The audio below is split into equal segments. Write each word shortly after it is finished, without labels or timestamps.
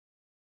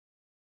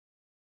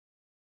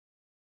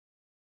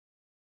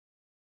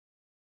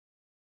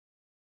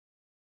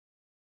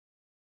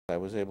I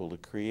was able to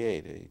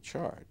create a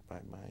chart by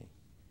my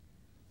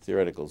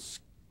theoretical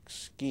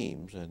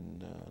schemes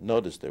and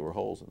noticed there were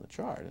holes in the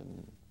chart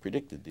and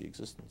predicted the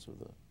existence of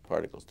the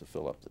particles to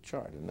fill up the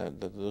chart, and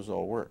those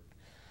all worked.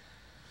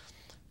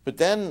 But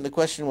then the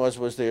question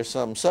was there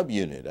some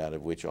subunit out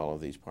of which all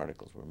of these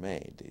particles were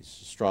made, these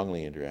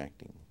strongly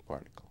interacting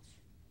particles?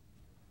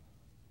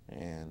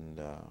 And,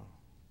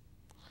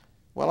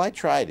 well, I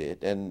tried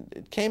it, and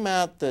it came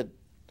out that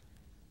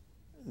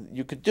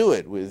you could do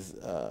it with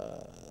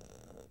a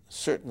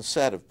certain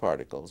set of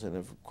particles in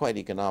a quite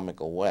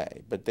economical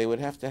way, but they would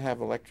have to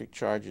have electric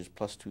charges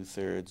plus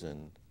 2/3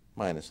 and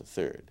minus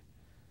 1/3.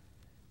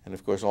 And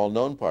of course, all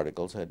known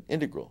particles had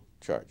integral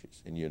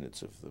charges in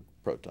units of the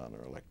proton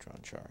or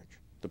electron charge.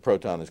 The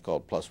proton is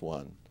called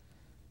 +1,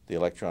 the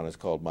electron is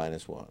called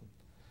 -1,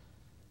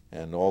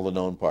 and all the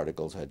known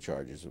particles had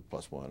charges of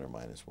 +1 or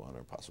 -1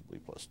 or possibly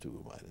 +2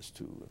 or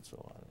 -2 and so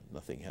on.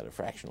 Nothing had a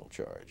fractional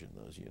charge in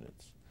those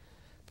units.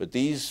 But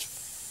these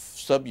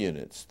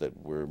subunits that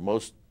were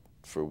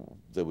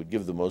that would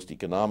give the most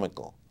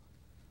economical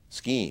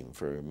scheme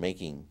for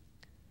making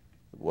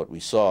what we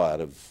saw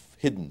out of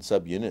hidden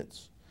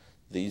subunits,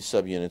 these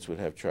subunits would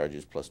have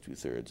charges plus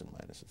 2/3 and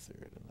minus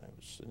 1/3, and I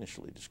was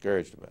initially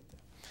discouraged about that.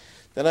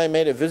 Then I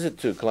made a visit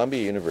to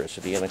Columbia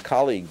University, and a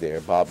colleague there,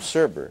 Bob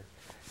Serber,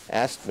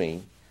 asked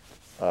me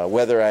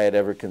whether I had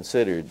ever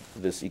considered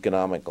this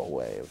economical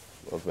way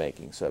of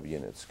making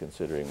subunits,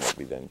 considering what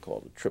we then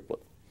called a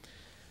triplet.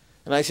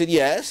 And I said,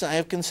 yes, I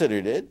have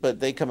considered it, but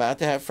they come out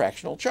to have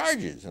fractional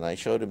charges. And I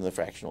showed him the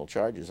fractional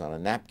charges on a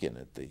napkin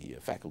at the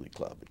faculty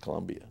club at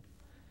Columbia,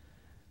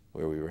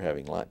 where we were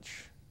having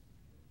lunch.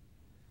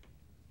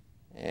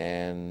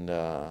 And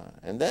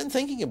then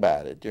thinking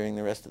about it during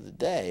the rest of the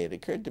day, it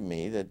occurred to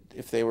me that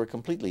if they were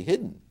completely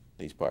hidden,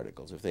 these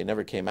particles, if they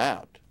never came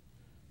out,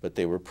 but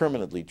they were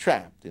permanently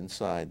trapped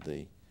inside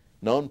the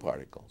known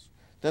particles,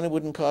 then it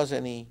wouldn't cause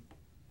any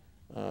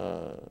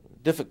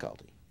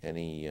difficulty,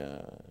 any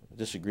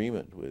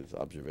disagreement with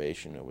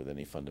observation or with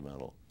any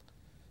fundamental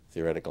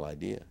theoretical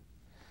idea.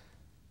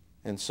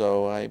 And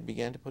so I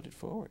began to put it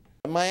forward.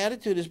 My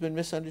attitude has been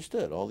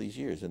misunderstood all these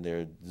years, and there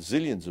are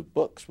zillions of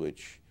books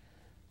which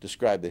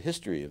describe the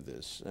history of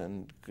this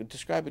and could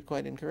describe it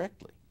quite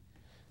incorrectly.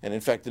 And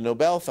in fact, the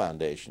Nobel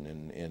Foundation,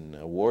 in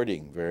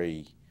awarding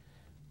the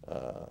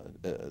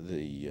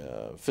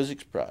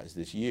physics prize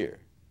this year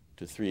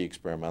to 3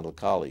 experimental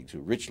colleagues who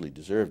richly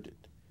deserved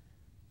it,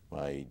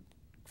 my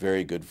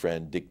very good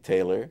friend Dick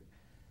Taylor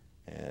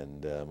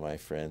and my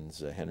friends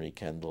Henry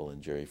Kendall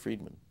and Jerry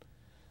Friedman.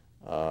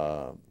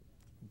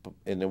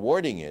 In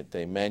awarding it,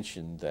 they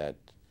mentioned that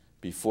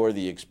before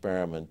the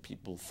experiment,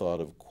 people thought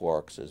of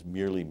quarks as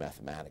merely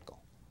mathematical.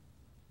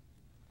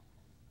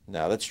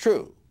 Now, that's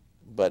true.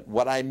 But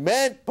what I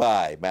meant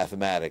by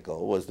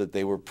mathematical was that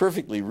they were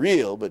perfectly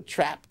real, but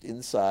trapped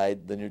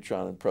inside the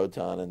neutron and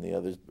proton and the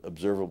other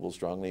observable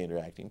strongly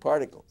interacting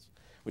particles,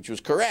 which was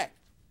correct,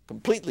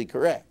 completely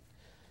correct.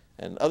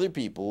 And other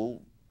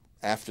people,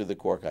 after the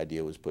quark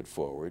idea was put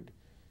forward,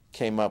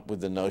 came up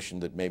with the notion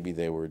that maybe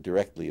they were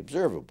directly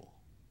observable.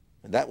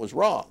 And that was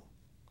wrong.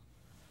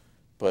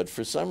 But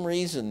for some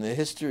reason, the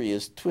history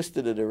has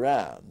twisted it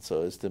around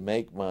so as to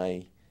make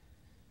my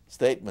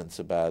statements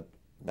about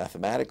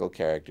mathematical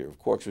character of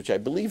quarks, which I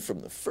believed from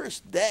the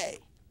first day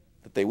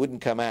that they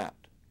wouldn't come out.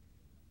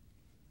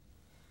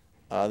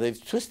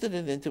 They've twisted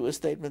it into a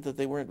statement that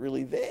they weren't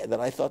really there,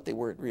 that I thought they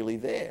weren't really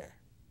there,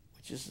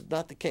 which is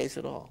not the case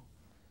at all.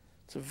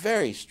 It's a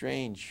very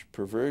strange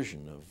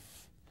perversion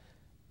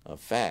of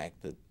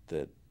fact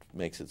that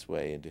makes its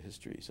way into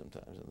history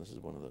sometimes, and this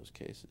is one of those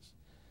cases.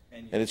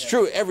 And it's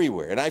true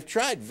everywhere. And I've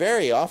tried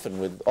very often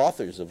with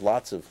authors of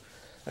lots of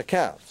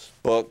accounts,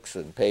 books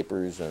and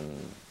papers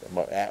and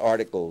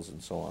articles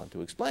and so on,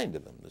 to explain to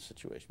them the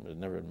situation, but it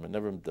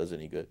never does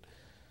any good.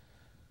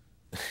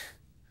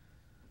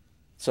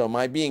 So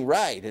my being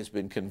right has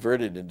been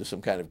converted into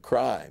some kind of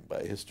crime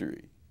by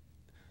history.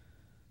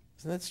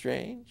 Isn't that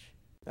strange?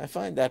 I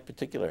find that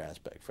particular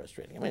aspect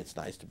frustrating. I mean, it's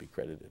nice to be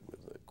credited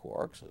with the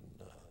quarks and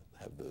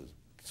have the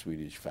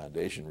Swedish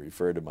Foundation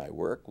refer to my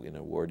work in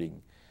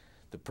awarding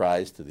the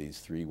prize to these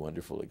 3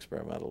 wonderful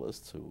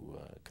experimentalists who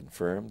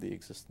confirmed the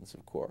existence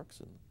of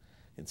quarks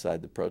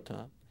inside the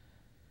proton.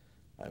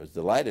 I was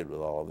delighted with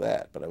all of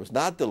that, but I was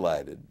not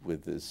delighted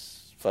with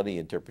this funny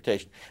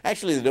interpretation.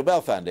 Actually, the Nobel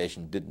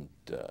Foundation didn't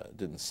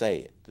say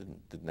it,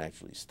 didn't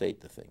actually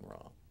state the thing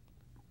wrong,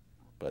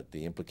 but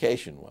the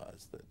implication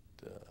was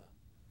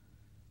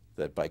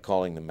that by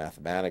calling them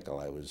mathematical,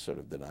 I was sort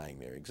of denying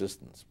their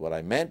existence. What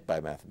I meant by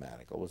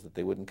mathematical was that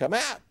they wouldn't come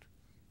out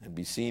and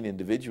be seen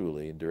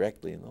individually and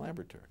directly in the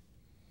laboratory.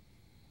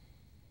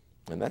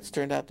 And that's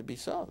turned out to be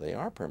so. They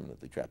are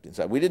permanently trapped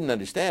inside. We didn't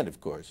understand, of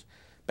course,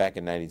 back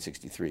in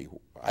 1963,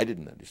 I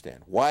didn't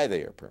understand why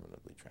they are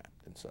permanently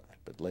trapped inside.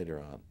 But later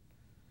on,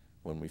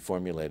 when we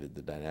formulated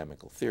the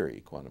dynamical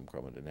theory, quantum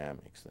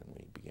chromodynamics, then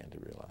we began to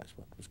realize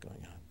what was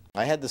going on.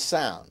 I had the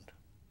sound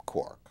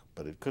quark,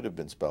 but it could have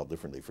been spelled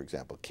differently, for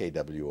example,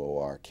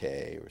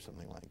 K-W-O-R-K or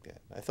something like that.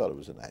 I thought it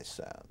was a nice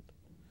sound.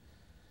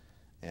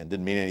 and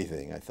didn't mean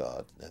anything, I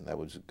thought, and that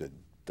was good.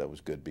 That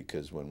was good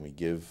because when we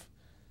give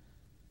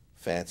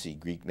fancy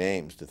Greek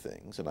names to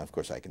things, and of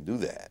course I can do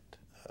that,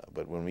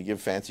 but when we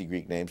give fancy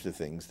Greek names to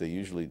things, they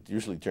usually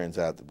turns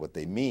out that what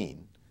they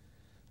mean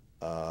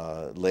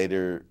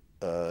later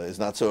is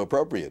not so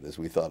appropriate as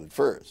we thought at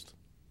first.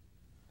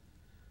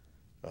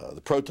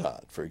 The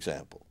proton, for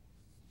example,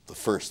 the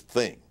first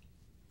thing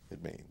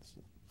it means,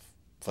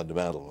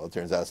 fundamental. Well, it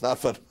turns out it's not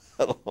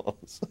fundamental.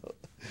 So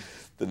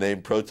the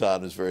name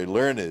proton is very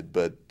learned,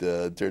 but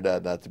turned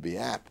out not to be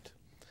apt.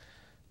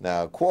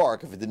 Now,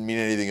 quark, if it didn't mean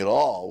anything at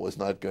all, was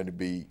not going to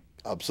be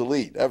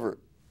obsolete ever.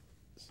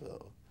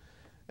 So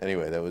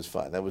anyway, that was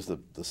fine. That was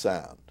the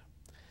sound.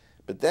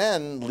 But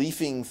then,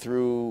 leafing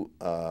through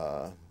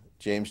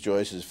James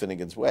Joyce's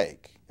Finnegan's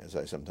Wake, as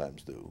I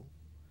sometimes do,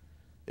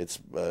 it's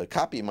a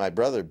copy my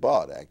brother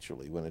bought,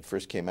 actually, when it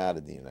first came out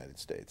in the United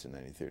States in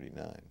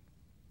 1939.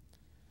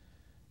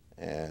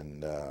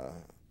 And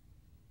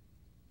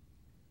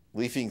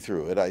leafing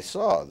through it, I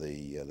saw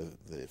the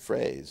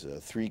phrase,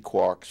 3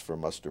 quarks for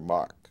Muster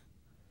Mark.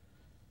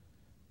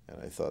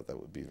 And I thought that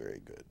would be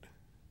very good.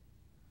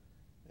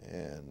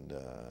 And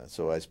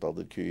so I spelled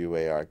it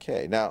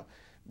Q-U-A-R-K. Now,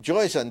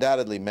 Joyce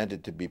undoubtedly meant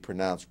it to be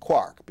pronounced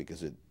quark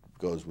because it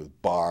goes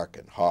with bark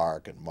and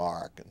hark and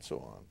mark and so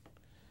on.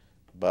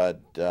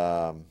 But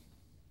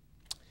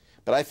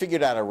I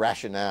figured out a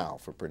rationale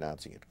for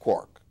pronouncing it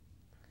quark,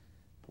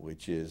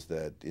 which is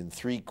that in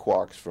 3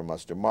 quarks for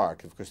Muster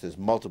Mark, of course, there's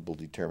multiple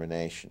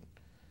determination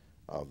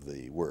of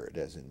the word,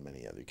 as in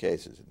many other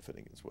cases in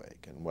Finnegan's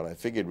Wake. And what I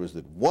figured was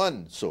that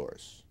one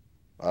source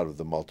out of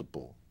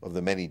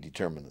the many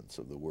determinants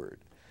of the word,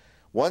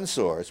 one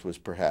source was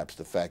perhaps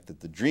the fact that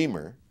the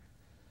dreamer,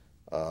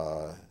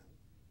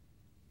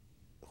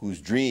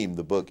 whose dream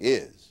the book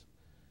is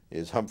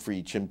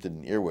Humphrey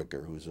Chimpton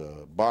Earwicker, who's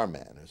a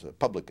barman, who's a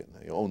publican,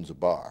 he owns a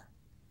bar.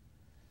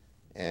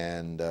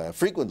 And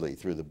frequently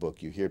through the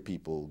book you hear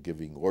people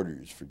giving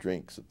orders for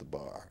drinks at the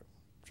bar,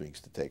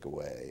 drinks to take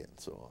away and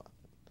so on.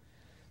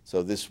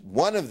 So this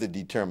one of the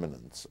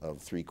determinants of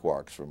 3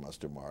 quarks for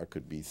Muster Mark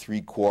could be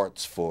 3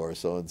 quarts for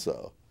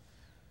so-and-so,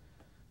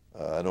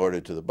 an order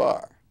to the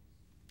bar.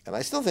 And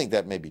I still think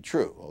that may be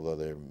true, although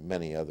there are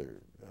many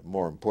other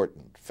more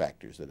important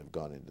factors that have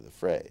gone into the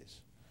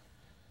phrase.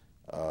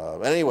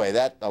 Anyway,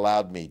 that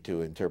allowed me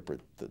to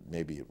interpret that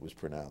maybe it was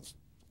pronounced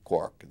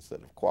quark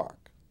instead of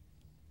quark.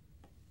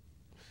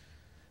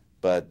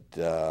 But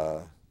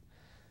the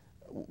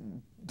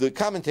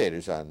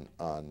commentators on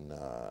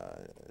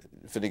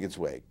Finnegan's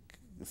Wake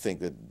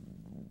think that,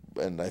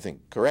 and I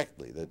think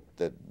correctly,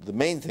 that the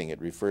main thing it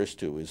refers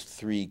to is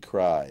 3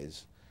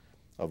 cries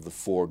of the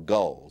 4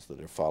 gulls that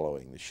are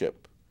following the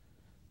ship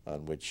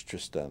on which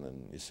Tristan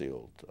and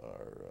Isolde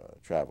are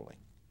traveling.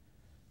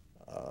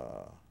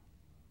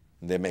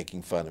 And they're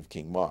making fun of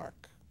King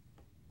Mark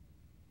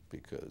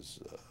because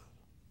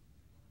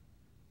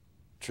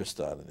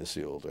Tristan and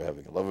Isolde are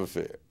having a love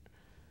affair.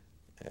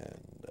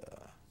 And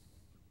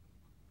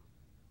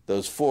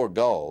those 4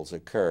 gulls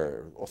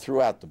occur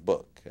throughout the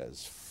book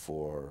as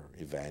 4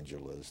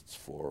 evangelists,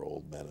 4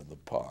 old men in the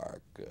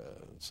park,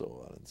 and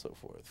so on and so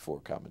forth, 4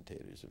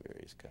 commentators of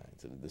various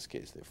kinds. And in this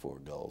case, there are 4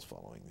 gulls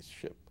following the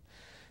ship.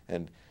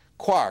 And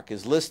quark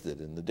is listed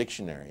in the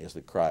dictionary as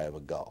the cry of a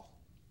gull.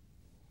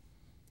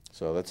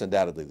 So that's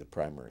undoubtedly the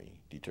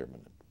primary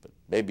determinant. But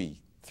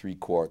maybe 3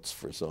 quarts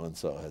for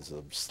so-and-so has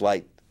a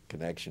slight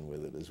connection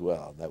with it as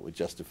well. And that would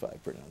justify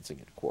pronouncing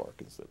it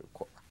quark instead of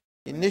quark.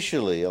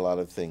 Initially, a lot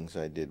of things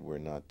I did were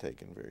not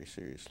taken very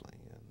seriously.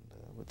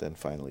 But then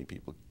finally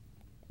people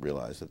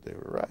realized that they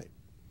were right.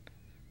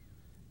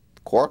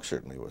 Quark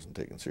certainly wasn't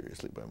taken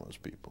seriously by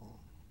most people.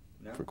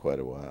 No? For quite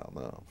a while.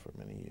 No, for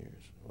many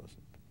years it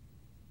wasn't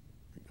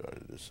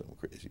regarded as some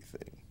crazy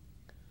thing.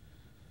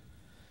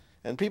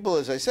 And people,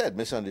 as I said,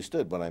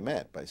 misunderstood what I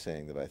meant by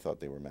saying that I thought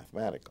they were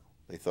mathematical.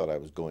 They thought I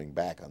was going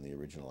back on the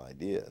original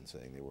idea and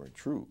saying they weren't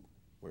true,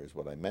 whereas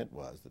what I meant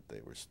was that they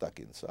were stuck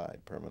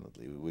inside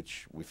permanently,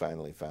 which we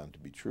finally found to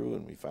be true,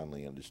 and we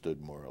finally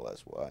understood more or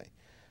less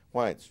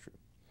why it's true.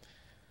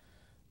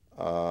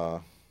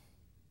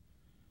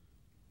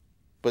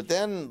 But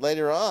then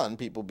later on,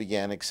 people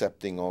began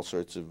accepting all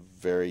sorts of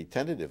very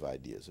tentative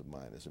ideas of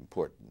mine as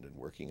important and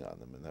working on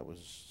them, and that was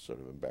sort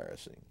of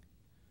embarrassing.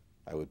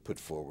 I would put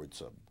forward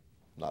some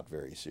not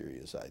very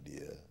serious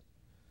idea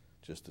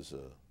just as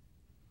a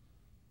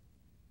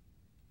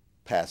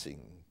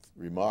passing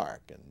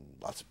remark, and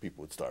lots of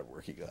people would start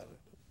working on it.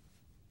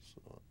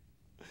 So,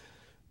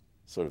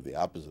 sort of the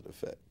opposite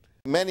effect.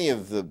 Many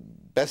of the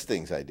best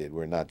things I did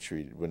were not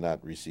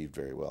received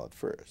very well at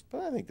first,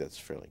 but I think that's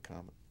fairly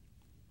common.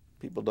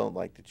 People don't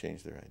like to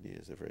change their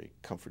ideas. They're very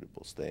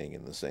comfortable staying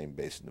in the same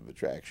basin of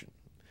attraction.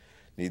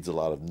 Needs a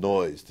lot of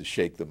noise to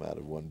shake them out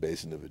of one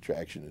basin of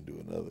attraction into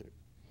another.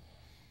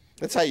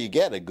 That's how you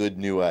get a good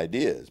new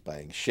idea, is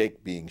by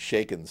being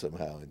shaken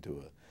somehow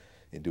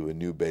into a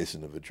new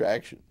basin of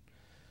attraction.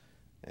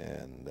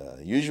 And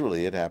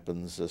usually it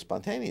happens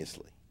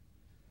spontaneously.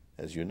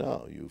 As you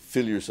know, you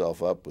fill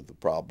yourself up with the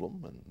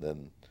problem, and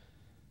then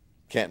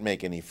can't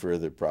make any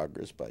further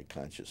progress by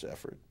conscious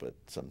effort, but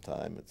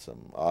sometime at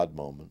some odd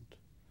moment,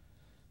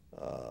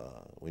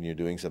 when you're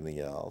doing something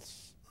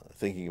else,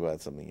 thinking about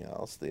something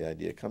else, the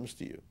idea comes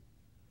to you.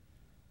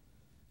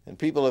 And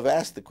people have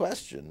asked the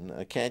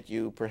question, can't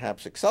you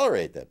perhaps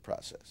accelerate that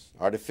process,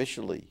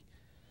 artificially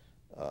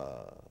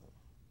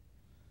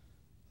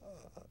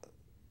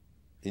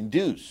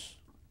induce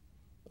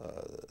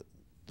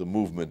the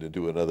movement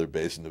into another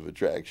basin of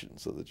attraction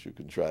so that you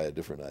can try a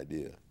different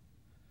idea?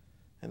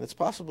 And it's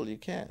possible you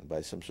can, by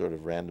some sort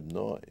of random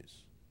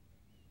noise.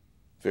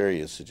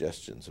 Various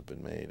suggestions have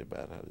been made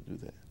about how to do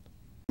that.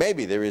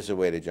 Maybe there is a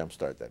way to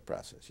jumpstart that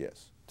process,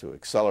 yes, to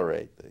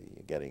accelerate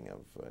the getting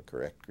of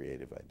correct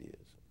creative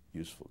ideas,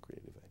 useful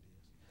creative ideas.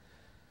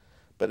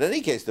 But in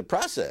any case, the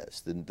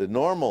process, the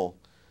normal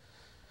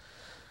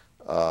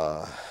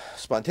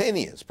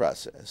spontaneous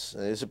process,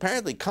 is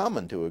apparently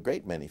common to a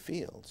great many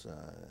fields.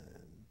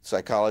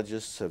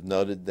 Psychologists have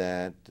noted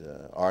that,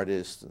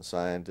 artists and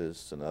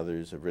scientists and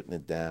others have written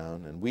it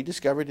down, and we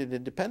discovered it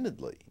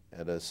independently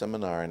at a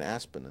seminar in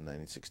Aspen in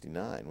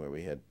 1969, where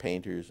we had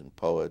painters and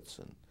poets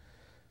and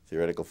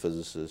theoretical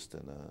physicists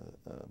and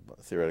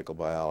a theoretical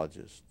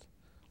biologist,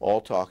 all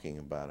talking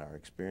about our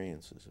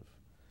experiences of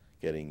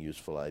getting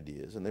useful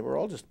ideas, and they were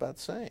all just about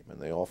the same,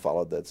 and they all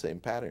followed that same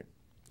pattern.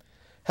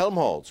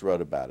 Helmholtz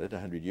wrote about it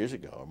 100 years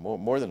ago, or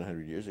more than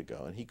 100 years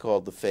ago, and he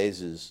called the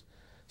phases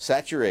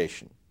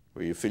saturation,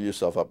 where you fill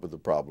yourself up with a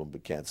problem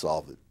but can't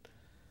solve it;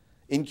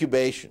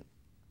 incubation,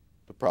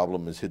 the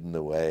problem is hidden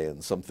away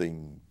and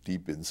something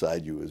deep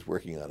inside you is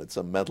working on it,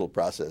 some mental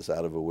process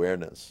out of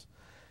awareness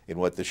in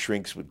what the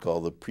shrinks would call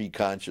the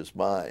preconscious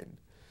mind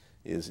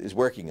is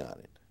working on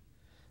it.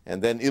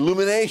 And then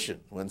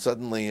illumination, when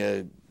suddenly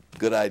a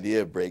good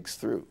idea breaks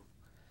through.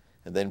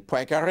 And then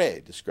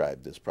Poincaré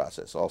described this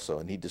process also,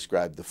 and he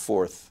described the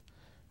fourth,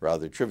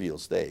 rather trivial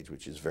stage,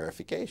 which is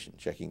verification,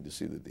 checking to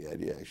see that the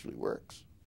idea actually works.